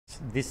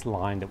this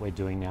line that we're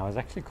doing now is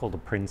actually called a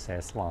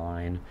princess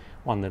line,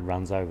 one that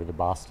runs over the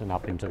bust and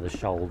up into the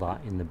shoulder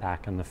in the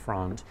back and the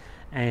front.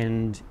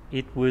 And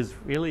it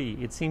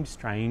seems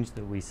strange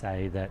that we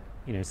say that,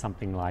 you know,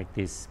 something like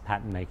this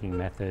pattern making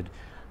method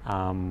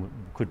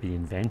could be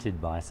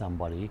invented by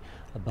somebody,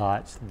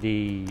 but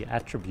the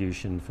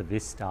attribution for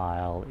this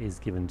style is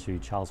given to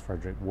Charles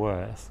Frederick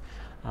Worth,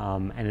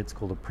 and it's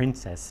called a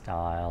princess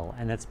style,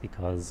 and that's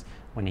because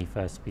when he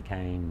first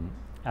became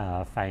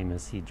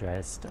famous, he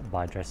dressed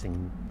by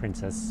dressing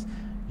Princess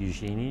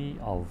Eugenie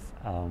of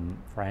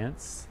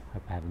France.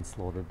 Hope I haven't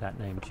slaughtered that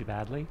name too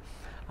badly.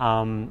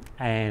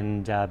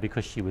 And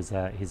because she was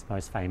his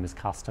most famous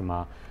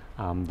customer,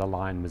 the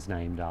line was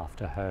named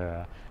after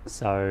her.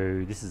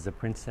 So this is a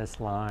princess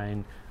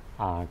line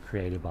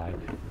created by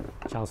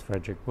Charles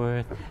Frederick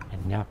Worth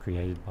and now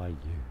created by you.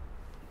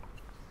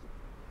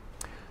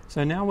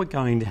 So now we're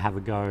going to have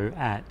a go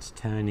at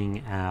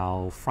turning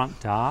our front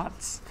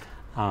darts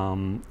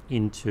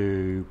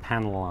into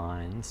panel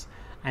lines.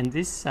 And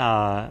this,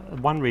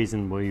 one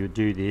reason why you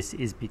do this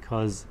is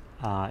because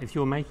if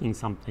you're making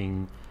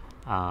something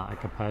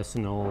like a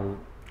personal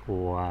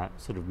or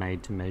sort of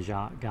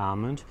made-to-measure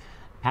garment,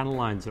 panel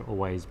lines are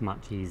always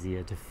much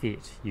easier to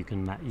fit. You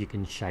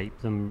can shape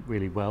them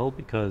really well,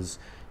 because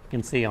you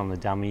can see on the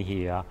dummy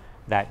here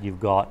that you've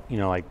got, you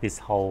know, like this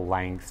whole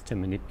length to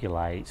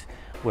manipulate.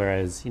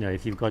 Whereas, you know,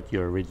 if you've got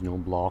your original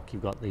block,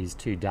 you've got these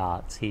two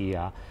darts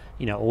here,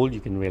 you know, all you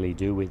can really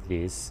do with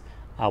this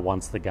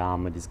once the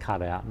garment is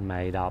cut out and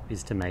made up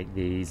is to make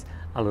these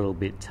a little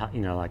bit,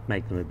 you know, like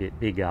make them a bit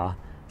bigger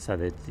so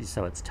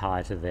it's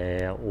tighter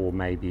there, or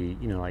maybe,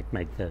 you know, like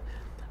make the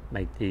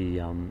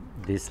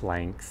this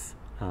length,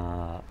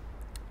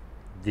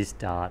 this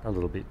dart a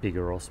little bit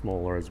bigger or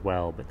smaller as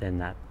well, but then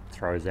that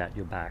throws out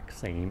your back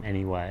seam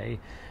anyway.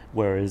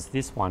 Whereas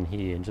this one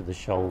here into the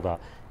shoulder,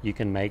 you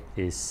can make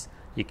this,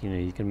 you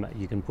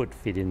can put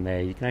fit in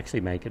there. You can actually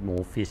make it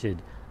more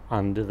fitted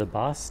under the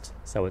bust,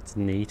 so it's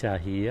neater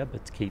here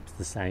but keeps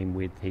the same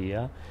width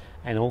here.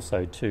 And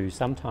also too,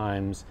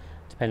 sometimes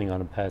depending on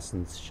a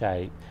person's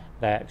shape,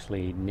 they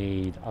actually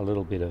need a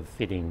little bit of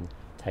fitting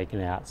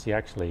taken out, so you're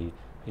actually,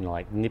 you know,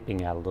 like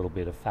nipping out a little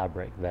bit of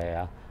fabric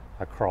there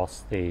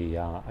across the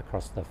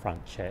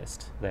front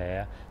chest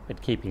there,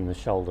 but keeping the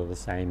shoulder the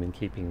same and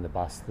keeping the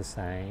bust the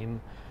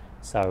same.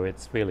 So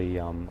it's really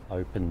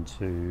open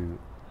to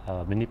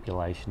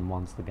manipulation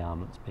once the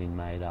garment's been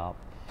made up.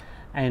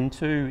 And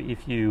two,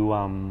 if you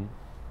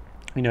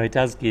you know,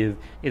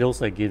 it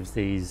also gives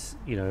these,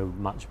 you know,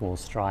 much more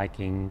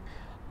striking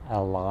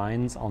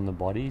lines on the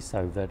body,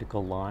 so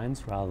vertical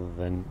lines rather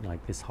than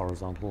like this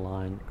horizontal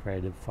line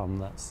created from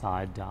the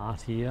side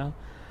dart here.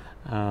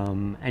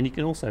 And you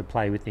can also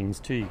play with things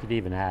too. You could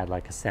even add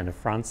like a center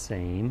front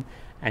seam,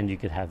 and you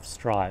could have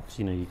stripes.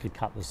 You know, you could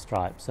cut the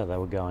stripes so they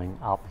were going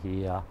up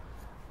here,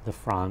 the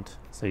front,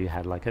 so you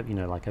had like a, you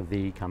know, like a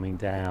V coming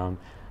down,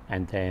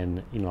 and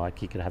then, you know,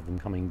 like you could have them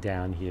coming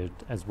down here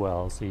as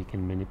well, so you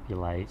can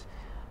manipulate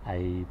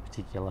a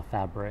particular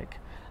fabric.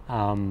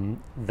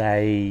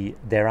 They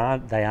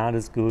aren't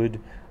as good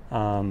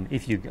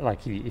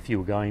if you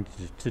were going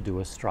to do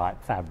a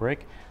stripe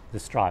fabric. The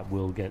stripe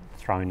will get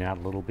thrown out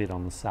a little bit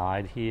on the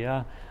side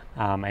here,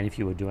 and if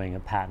you were doing a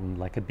pattern,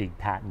 like a big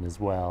pattern as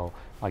well,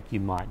 like you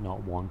might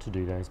not want to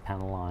do those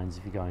panel lines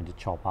if you're going to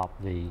chop up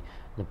the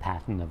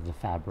pattern of the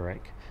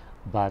fabric.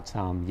 But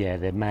yeah,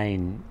 the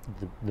main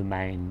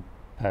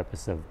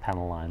purpose of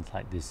panel lines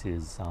like this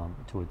is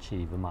to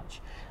achieve a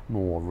much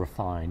more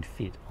refined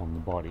fit on the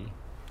body.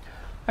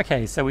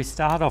 Okay, so we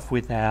start off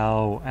with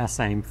our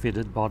same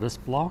fitted bodice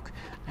block,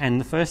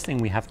 and the first thing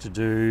we have to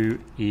do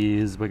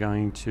is we're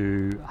going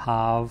to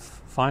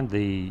find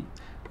the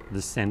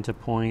center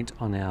point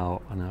on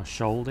our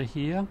shoulder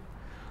here,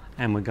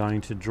 and we're going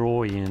to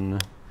draw in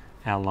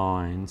our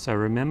line. So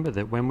remember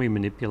that when we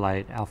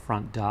manipulate our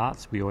front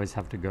darts, we always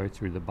have to go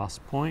through the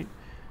bust point.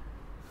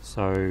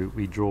 So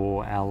we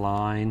draw our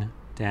line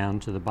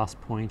down to the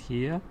bust point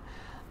here,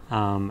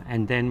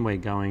 and then we're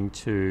going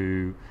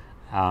to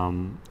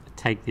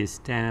take this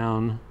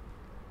down.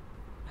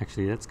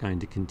 Actually, that's going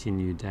to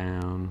continue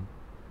down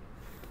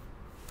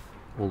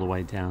all the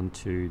way down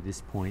to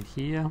this point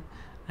here,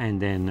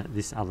 and then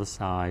this other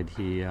side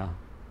here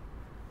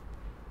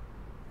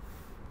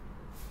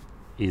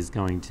is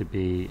going to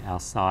be our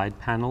side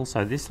panel.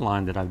 So this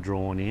line that I've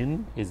drawn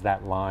in is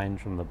that line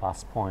from the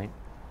bust point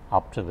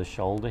up to the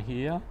shoulder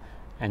here,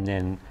 and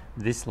then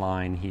this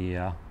line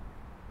here,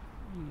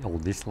 or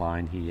this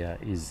line here,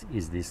 is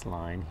this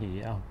line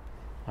here.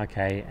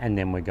 Okay, and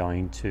then we're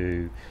going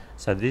to,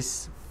 so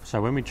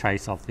when we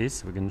trace off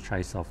this, we're going to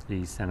trace off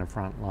the center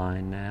front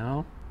line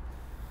now.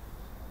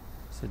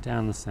 So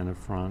down the center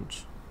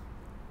front,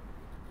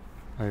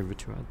 over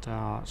to our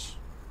dart,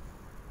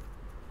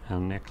 our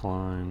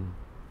neckline,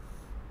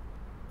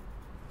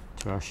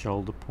 to our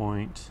shoulder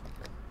point,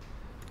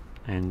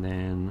 and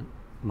then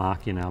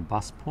mark in our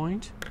bust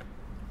point.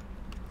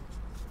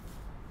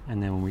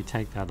 And then when we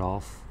take that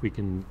off, we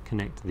can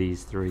connect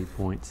these 3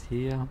 points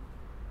here.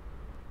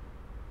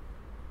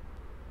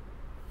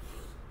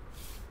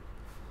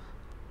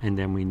 and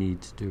then we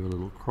need to do a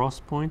little cross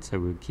point, so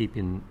we'll keep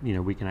in,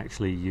 we can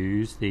actually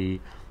use the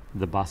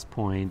bus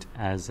point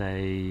as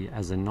a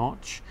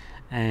notch.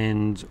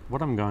 And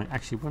what I'm going,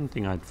 actually one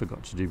thing I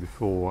forgot to do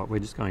before, we're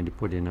just going to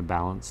put in a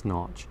balance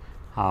notch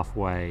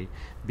halfway,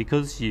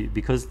 because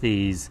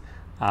these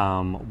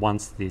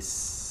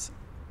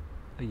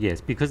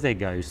because they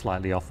go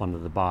slightly off onto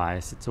the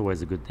bias, it's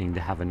always a good thing to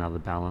have another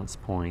balance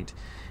point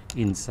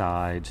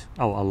inside,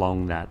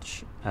 along that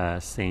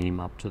seam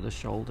up to the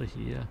shoulder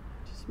here.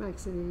 Just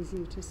makes it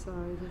easier to sew,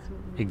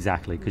 doesn't it?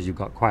 Exactly, because you've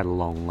got quite a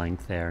long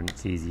length there, and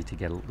it's easy to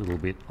get a little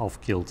bit off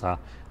kilter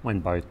when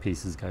both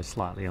pieces go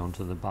slightly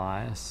onto the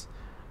bias.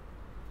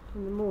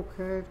 And the more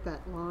curved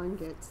that line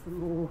gets, the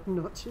more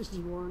notches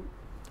you want.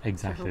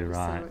 Exactly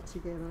right. Sew it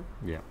together.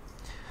 Yeah.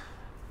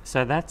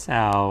 So that's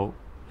our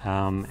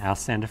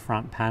centre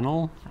front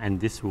panel, and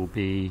this will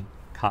be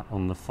cut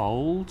on the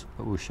fold,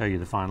 but we'll show you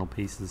the final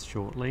pieces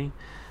shortly.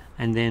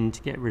 And then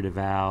to get rid of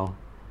our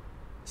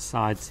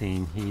side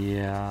seam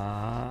here,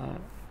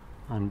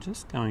 I'm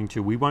just going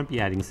to, we won't be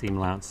adding seam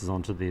allowances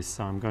onto this,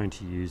 so I'm going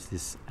to use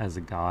this as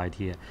a guide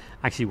here.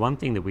 Actually, one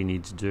thing that we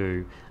need to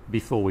do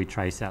before we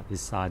trace out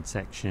this side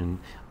section,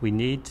 we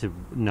need to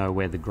know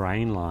where the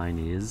grain line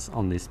is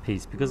on this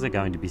piece. Because they're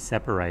going to be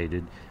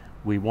separated,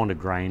 we want a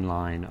grain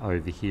line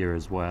over here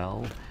as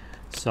well.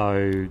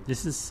 So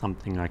this is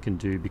something I can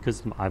do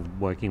because I'm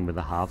working with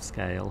a half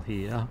scale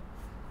here.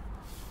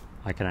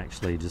 I can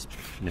actually just,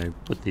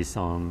 put this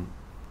on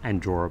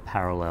and draw a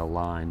parallel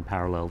line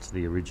parallel to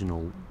the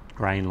original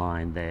grain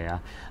line there.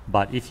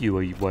 But if you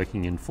were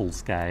working in full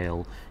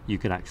scale, you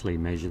could actually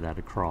measure that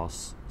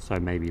across. So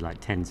maybe like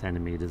 10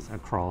 centimeters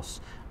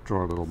across,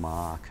 draw a little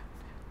mark,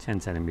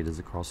 10 centimeters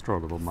across, draw a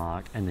little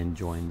mark, and then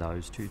join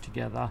those two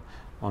together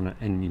on it.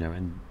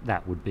 And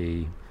that would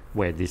be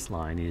where this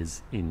line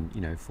is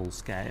in, full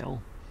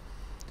scale.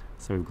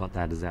 So we've got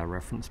that as our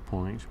reference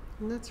point.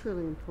 And that's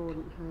really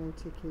important,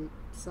 hey, to keep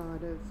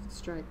side of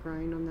straight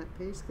grain on that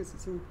piece, because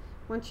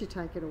once you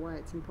take it away,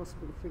 it's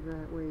impossible to figure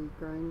out where your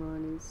grain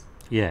line is.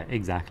 Yeah,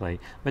 exactly.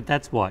 But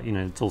that's what,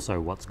 it's also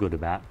what's good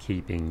about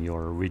keeping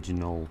your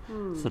original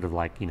sort of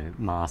like,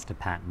 master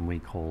pattern, we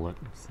call it.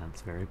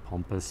 Sounds very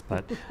pompous,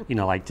 but,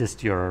 like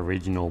just your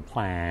original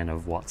plan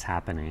of what's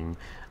happening.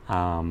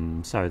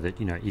 So that,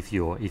 if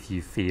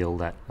you feel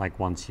that like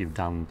once you've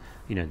done,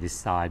 this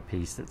side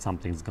piece that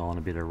something's gone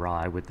a bit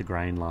awry with the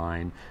grain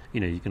line,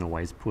 you can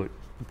always put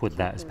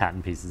those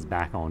pattern pieces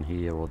back on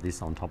here, or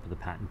this on top of the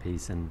pattern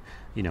piece, and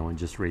and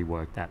just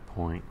rework that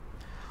point.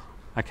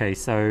 Okay,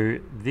 so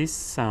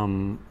this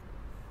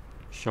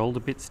shoulder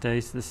bit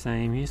stays the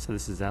same here, so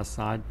this is our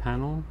side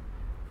panel,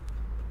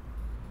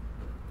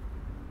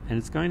 and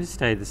it's going to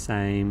stay the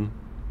same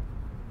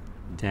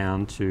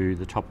down to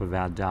the top of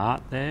our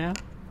dart there.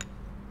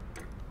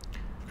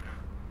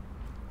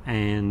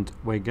 And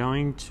we're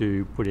going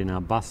to put in our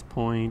bus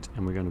point,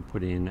 and we're going to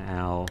put in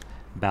our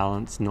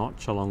balance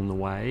notch along the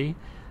way.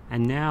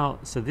 And now,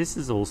 so this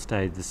has all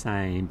stayed the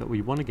same, but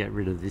we want to get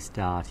rid of this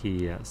dart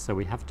here, so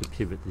we have to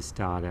pivot this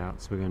dart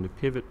out. So we're going to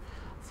pivot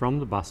from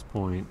the bus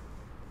point,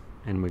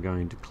 and we're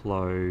going to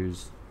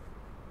close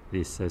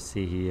this. So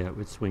see here,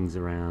 it swings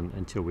around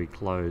until we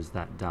close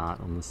that dart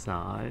on the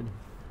side,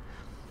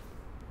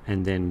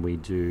 and then we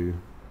do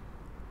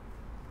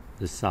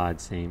the side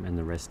seam and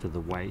the rest of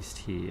the waist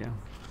here.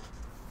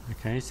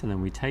 Okay, so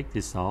then we take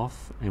this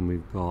off, and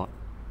we've got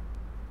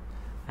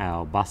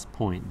our bus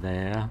point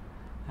there,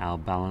 our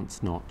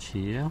balance notch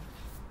here,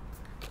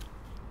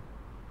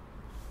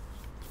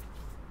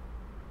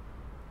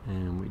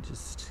 and we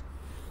just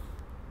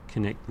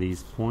connect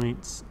these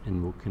points,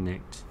 and we'll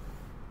connect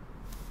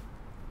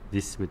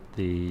this with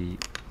the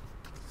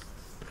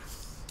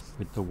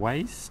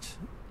waist.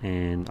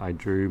 And I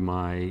drew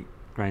my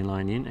grain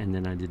line in, and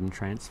then I didn't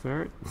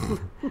transfer it.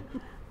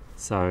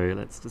 So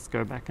let's just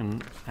go back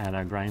and add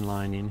our grain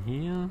line in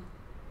here.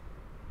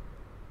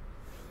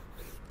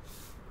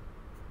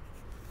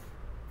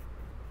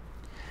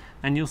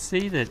 And you'll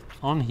see that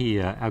on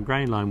here our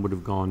grain line would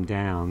have gone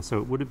down, so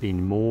it would have been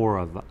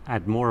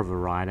at more of a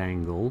right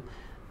angle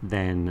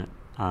than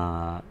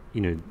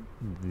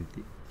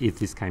if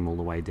this came all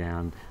the way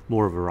down,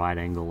 more of a right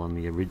angle on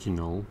the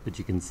original. But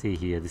you can see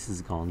here this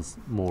has gone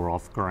more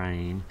off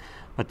grain.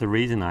 But the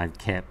reason I've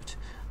kept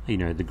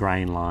the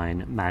grain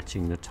line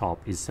matching the top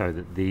is so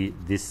that the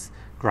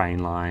grain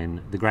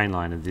line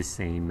of this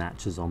seam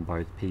matches on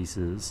both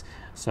pieces,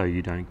 so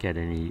you don't get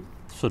any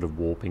sort of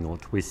warping or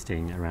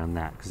twisting around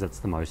that, because that's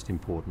the most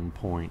important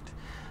point,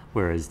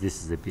 whereas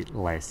this is a bit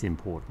less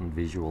important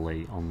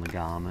visually on the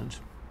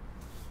garment.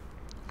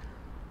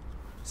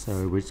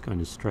 So we're just going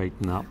to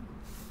straighten up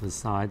the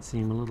side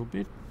seam a little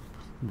bit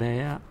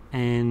there,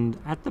 and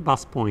at the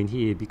bus point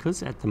here,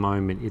 because at the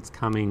moment it's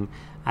coming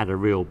at a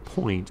real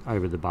point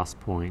over the bus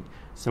point,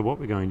 so what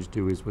we're going to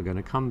do is we're going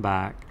to come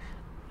back,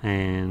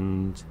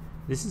 and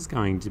this is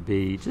going to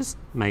be just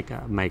make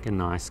a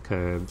nice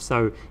curve.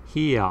 So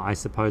here I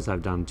suppose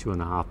I've done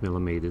 2.5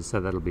 millimeters, so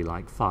that'll be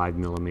like 5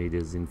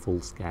 millimeters in full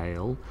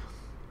scale,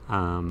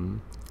 and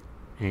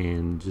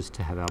just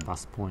to have our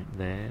bus point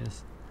there.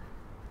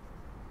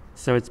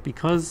 So it's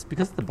because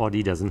the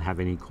body doesn't have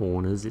any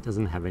corners, it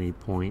doesn't have any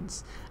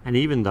points, and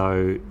even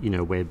though, you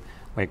know, we're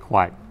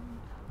quite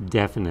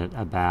definite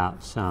about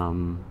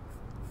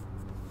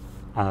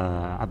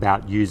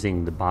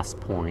using the bust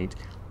point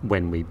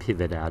when we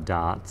pivot our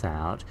darts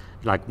out,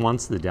 like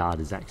once the dart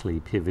is actually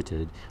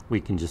pivoted,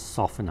 we can just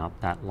soften up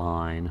that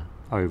line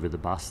over the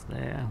bust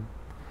there.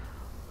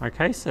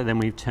 Okay, so then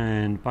we've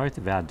turned both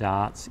of our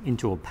darts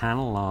into a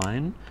panel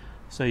line.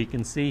 So you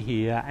can see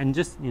here, and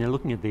just, you know,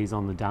 looking at these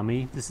on the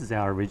dummy, this is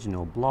our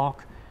original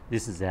block.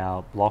 This is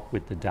our block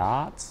with the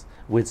darts,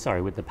 with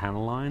the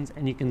panel lines,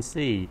 and you can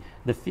see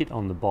the fit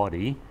on the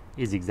body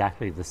is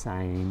exactly the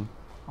same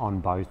on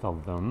both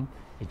of them.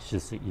 It's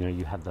just that, you know,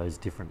 you have those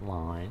different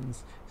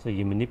lines. So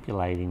you're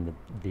manipulating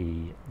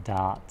the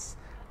darts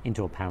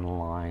into a panel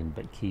line,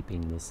 but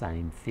keeping the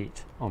same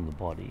fit on the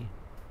body.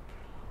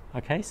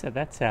 Okay, so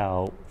that's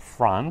our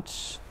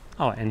front.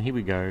 Oh, and here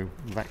we go.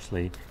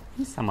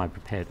 Here's some I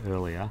prepared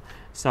earlier.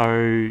 So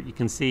you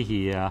can see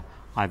here,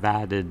 I've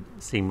added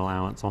seam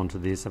allowance onto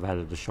this. I've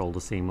added a shoulder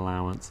seam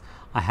allowance.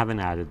 I haven't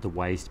added the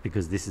waist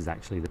because this is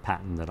actually the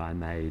pattern that I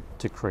made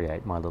to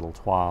create my little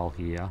toile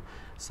here.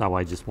 So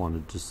I just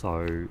wanted to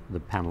sew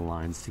the panel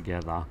lines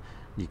together.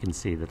 You can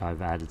see that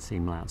I've added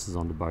seam allowances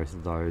onto both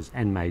of those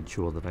and made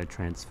sure that I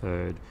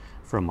transferred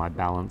from my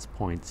balance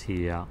points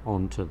here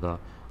onto the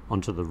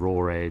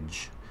raw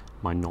edge,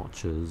 my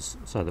notches,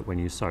 so that when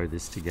you sew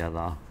this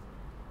together,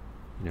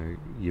 you know,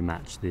 you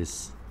match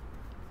this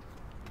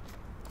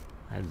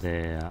at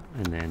there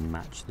and then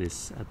match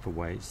this at the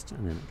waist,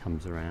 and then it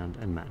comes around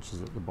and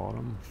matches at the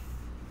bottom.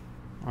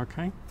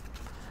 Okay,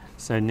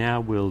 so now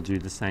we'll do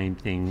the same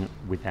thing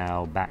with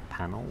our back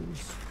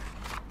panels.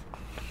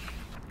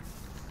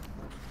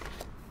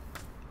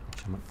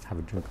 Actually, I might have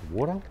a drink of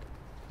water.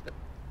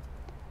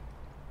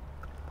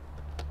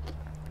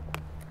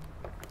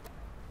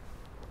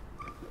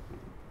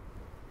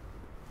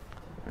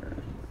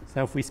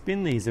 So if we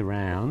spin these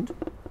around,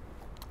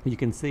 you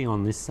can see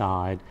on this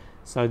side,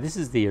 so this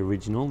is the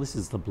original, this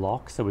is the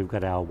block, so we've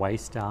got our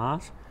waist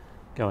dart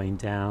going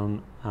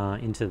down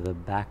into the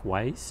back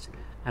waist,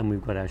 and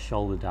we've got our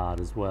shoulder dart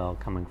as well,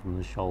 coming from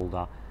the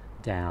shoulder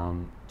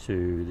down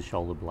to the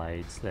shoulder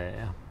blades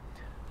there.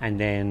 And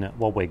then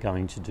what we're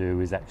going to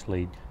do is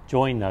actually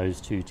join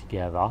those two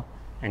together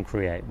and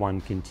create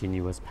one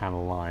continuous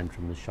panel line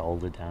from the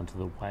shoulder down to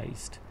the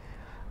waist.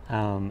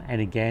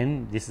 And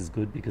again, this is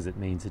good because it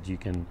means that you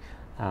can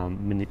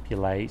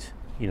manipulate,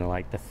 you know,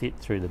 like the fit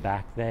through the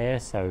back there.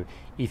 So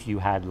if you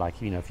had,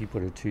 like, you know, if you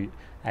put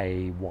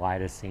a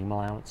wider seam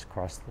allowance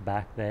across the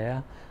back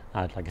there,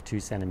 like a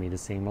 2 centimeter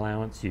seam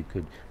allowance, you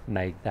could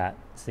make that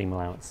seam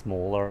allowance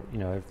smaller, you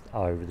know,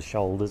 over the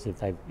shoulders.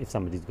 If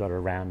somebody's got a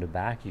rounder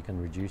back, you can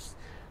reduce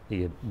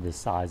the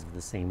size of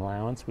the seam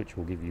allowance, which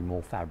will give you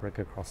more fabric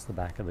across the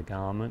back of the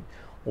garment.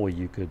 Or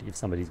you could, if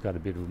somebody's got a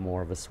bit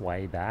more of a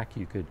sway back,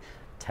 you could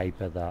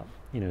taper the,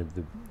 you know,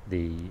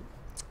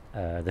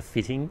 the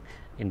fitting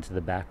into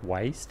the back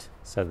waist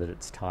so that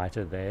it's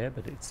tighter there,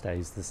 but it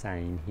stays the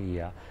same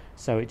here.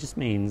 So it just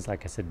means,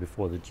 like I said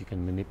before, that you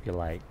can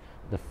manipulate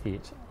the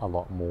fit a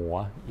lot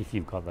more if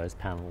you've got those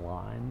panel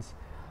lines.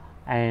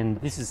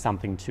 And this is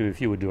something too, if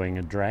you were doing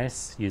a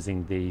dress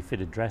using the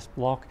fitted dress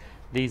block,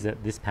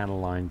 this panel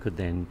line could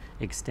then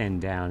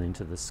extend down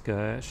into the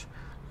skirt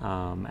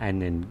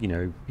and then, you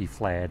know, be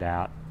flared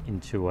out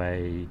into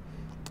a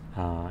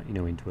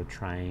into a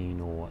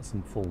train or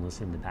some fullness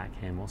in the back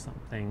hem or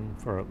something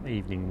for an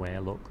evening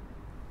wear look.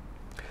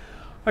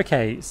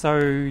 Okay,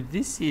 so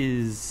this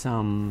is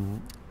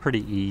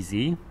pretty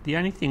easy. The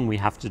only thing we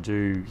have to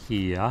do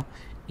here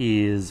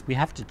is we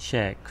have to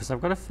check, because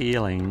I've got a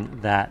feeling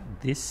that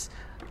this,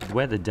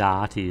 where the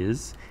dart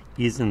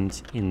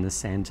isn't in the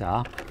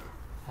center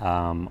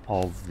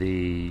of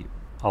the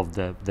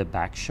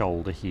back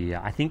shoulder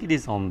here. I think it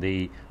is on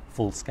the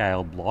full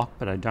scale block,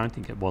 but I don't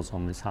think it was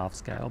on this half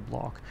scale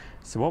block.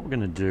 So what we're going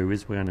to do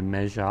is we're going to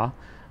measure,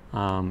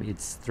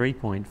 it's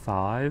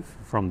 3.5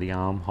 from the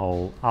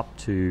armhole up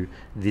to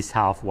this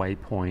halfway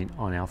point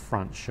on our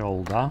front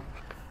shoulder.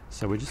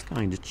 So we're just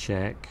going to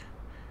check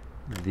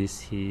this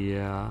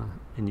here,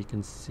 and you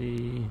can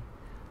see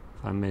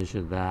if I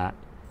measure that,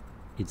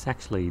 it's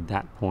actually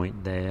that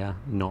point there,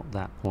 not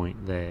that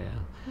point there.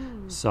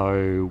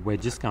 So we're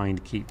just going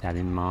to keep that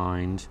in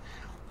mind.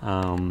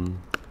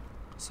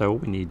 So all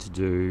we need to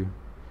do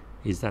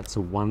is, that's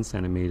a 1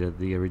 centimeter,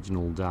 the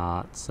original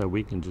dart, so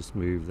we can just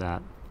move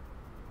that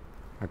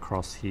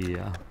across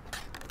here,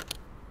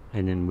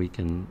 and then we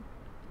can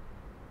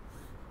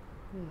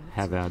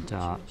have our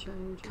dart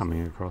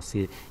coming across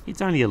here.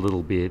 It's only a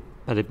little bit,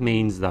 but it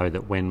means though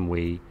that when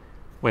we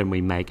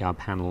make our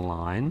panel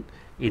line,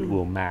 it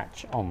will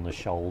match on the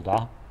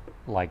shoulder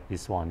like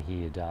this one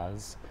here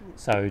does.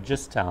 So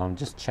just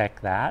check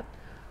that.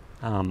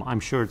 I'm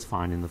sure it's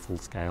fine in the full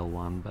scale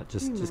one, but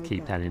just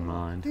keep that in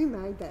mind. Who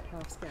made that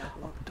half scale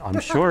block?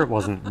 I'm sure it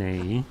wasn't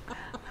me.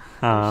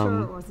 I'm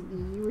sure it wasn't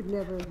you. You would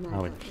never have made I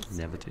would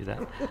never do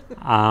that.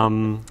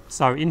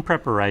 So in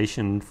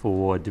preparation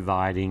for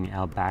dividing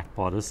our back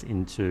bodice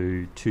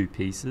into 2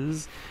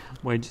 pieces,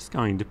 we're just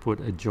going to put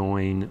a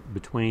join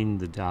between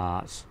the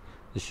dart,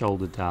 the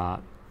shoulder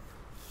dart,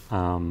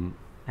 and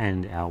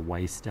our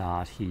waist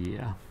dart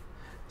here.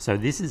 So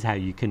this is how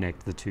you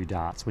connect the two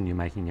darts when you're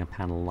making a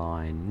panel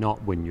line,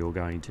 not when you're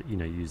going to,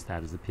 use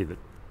that as a pivot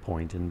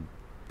point and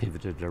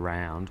pivot it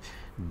around.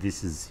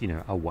 This is,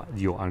 your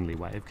only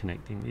way of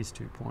connecting these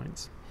 2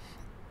 points.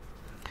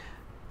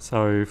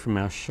 So from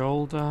our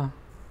shoulder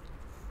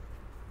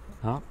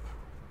up,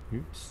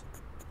 oops.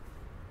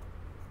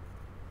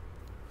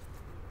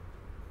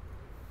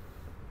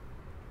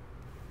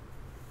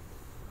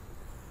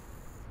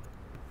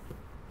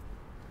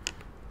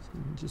 So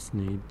we just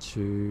need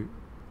to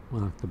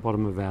mark the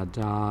bottom of our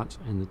dart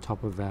and the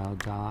top of our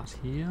dart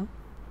here.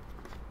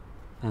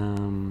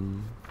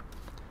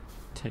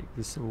 Take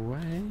this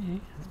away.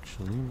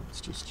 Actually,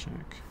 let's just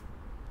check.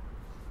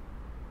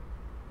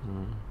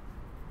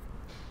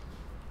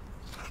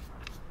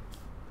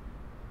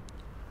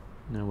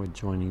 Now we're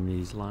joining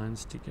these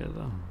lines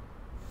together.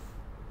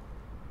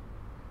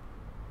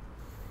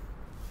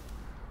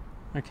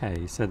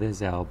 Okay, so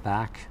there's our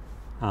back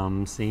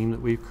seam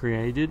that we've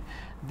created.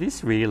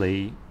 This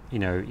really,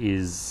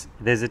 there's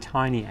a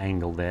tiny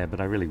angle there,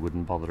 but I really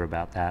wouldn't bother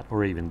about that,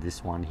 or even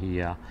this one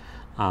here.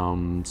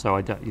 So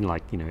I don't,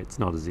 it's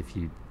not as if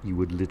you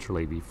would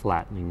literally be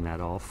flattening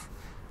that off,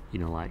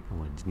 I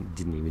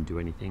didn't even do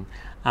anything.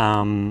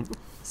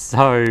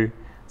 So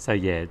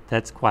yeah,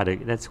 that's quite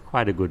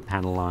a good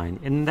panel line,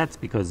 and that's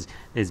because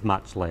there's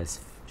much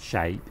less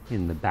shape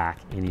in the back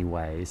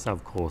anyway. So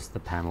of course the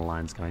panel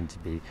line's going to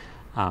be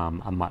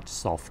a much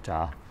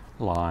softer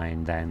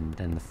line than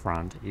the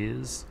front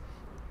is.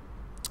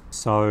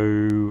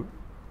 So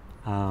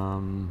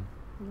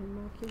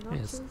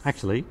yes,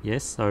 actually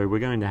yes. So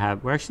we're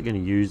actually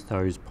going to use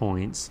those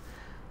points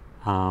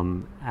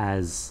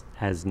as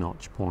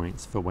notch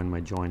points for when we're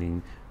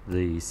joining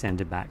the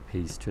centre back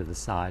piece to the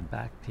side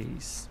back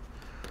piece.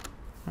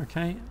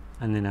 Okay,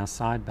 and then our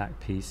side back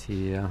piece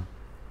here.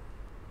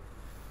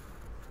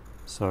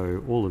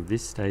 So all of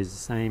this stays the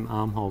same,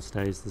 armhole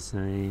stays the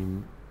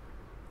same,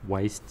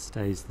 waist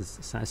stays the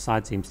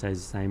side seam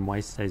stays the same,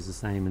 waist stays the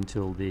same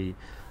until the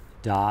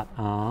dart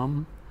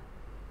arm.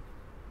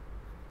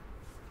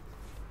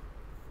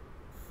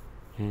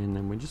 And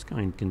then we're just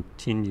going to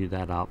continue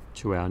that up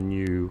to our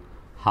new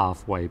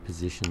halfway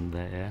position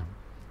there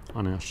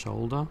on our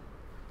shoulder.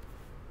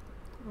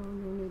 Oh,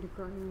 you'll need a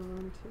grain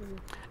line too.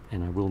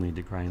 And I will need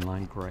a grain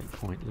line. Great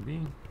point,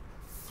 Libby.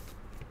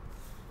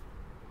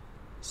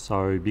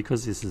 So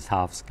because this is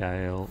half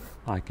scale,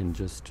 I can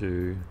just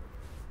do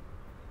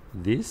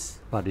this,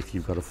 but if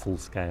you've got a full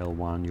scale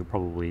one, you'll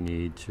probably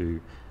need to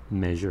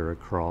measure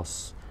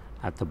across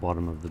at the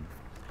bottom of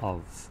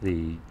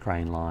the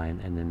grain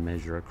line and then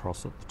measure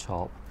across at the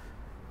top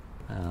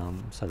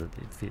so that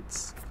it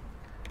fits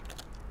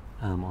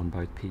on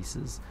both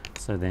pieces.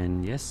 So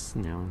then, yes,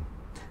 now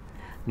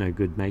no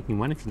good making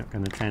one if you're not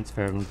going to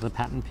transfer it onto the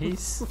pattern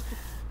piece.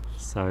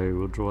 So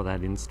we'll draw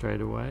that in straight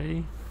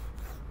away.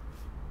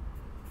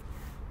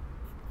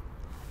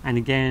 And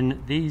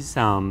again, these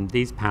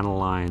panel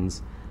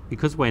lines,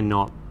 because we're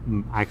not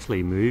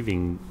actually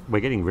moving, we're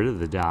getting rid of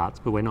the darts,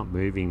 but we're not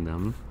moving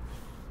them.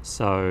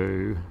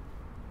 So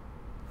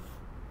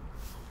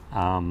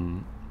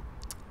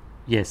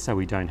yes, so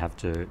we don't have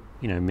to,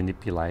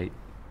 manipulate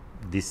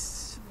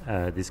this.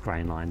 This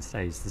grain line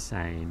stays the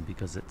same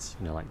because it's,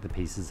 like the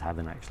pieces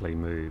haven't actually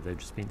moved, they've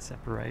just been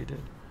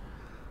separated.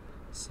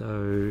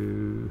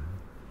 So,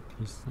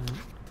 is that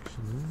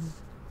actually,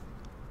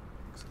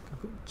 looks like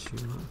I've got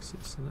 2 marks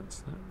here, so that's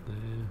that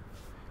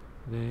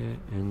there,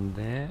 and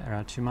there are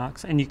our 2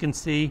 marks. And you can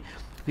see,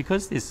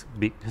 because this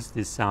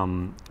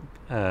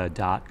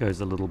dart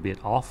goes a little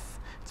bit off,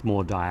 it's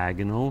more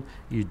diagonal,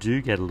 you do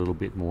get a little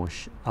bit more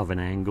of an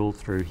angle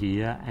through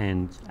here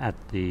and at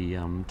the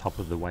top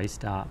of the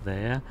waist dart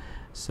there.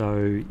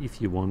 So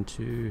if you want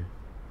to,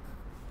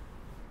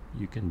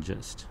 you can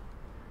just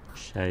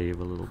shave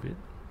a little bit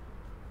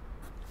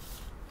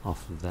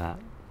off of that.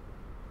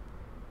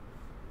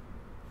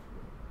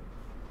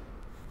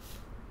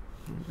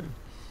 Okay.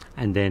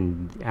 And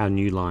then our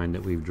new line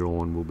that we've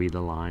drawn will be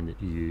the line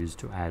that you use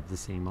to add the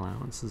seam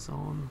allowances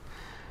on.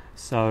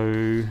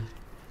 So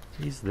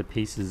these are the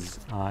pieces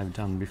I've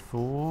done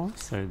before.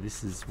 So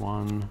this is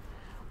one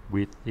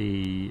with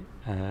the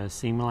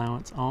seam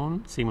allowance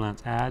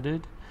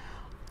added,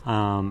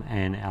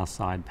 and our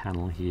side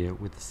panel here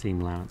with the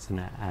seam allowance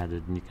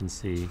added, and you can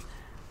see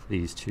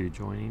these two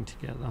joining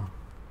together.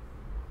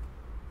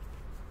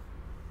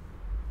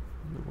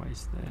 The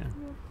waist there.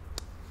 Yep.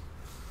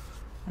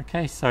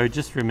 Okay, so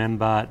just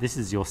remember this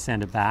is your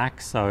centre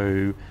back.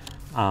 So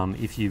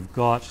if you're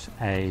going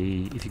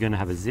to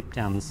have a zip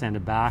down the centre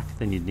back,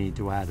 then you'd need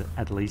to add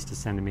at least 1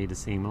 centimetre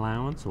seam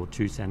allowance, or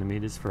 2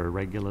 centimetres for a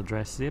regular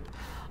dress zip.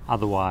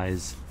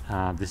 Otherwise,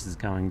 this is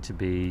going to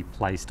be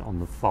placed on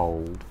the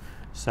fold.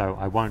 So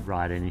I won't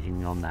write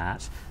anything on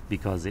that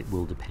because it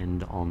will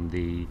depend on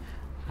the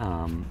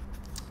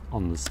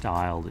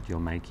style that you're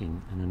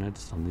making. And I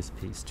noticed on this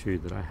piece too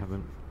that I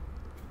haven't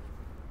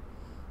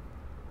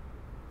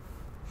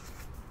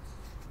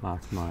just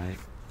marked my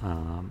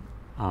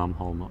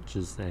armhole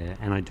notches there,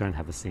 and I don't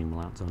have a seam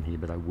allowance on here,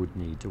 but I would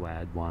need to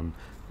add one.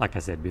 Like I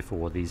said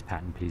before, these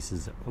pattern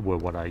pieces were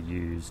what I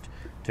used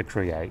to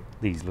create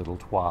these little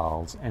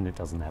toiles, and it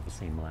doesn't have a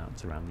seam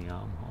allowance around the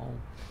armhole.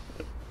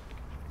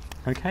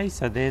 Okay,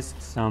 so there's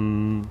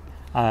some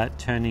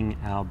turning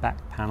our back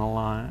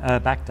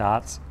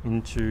darts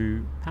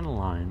into panel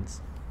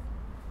lines.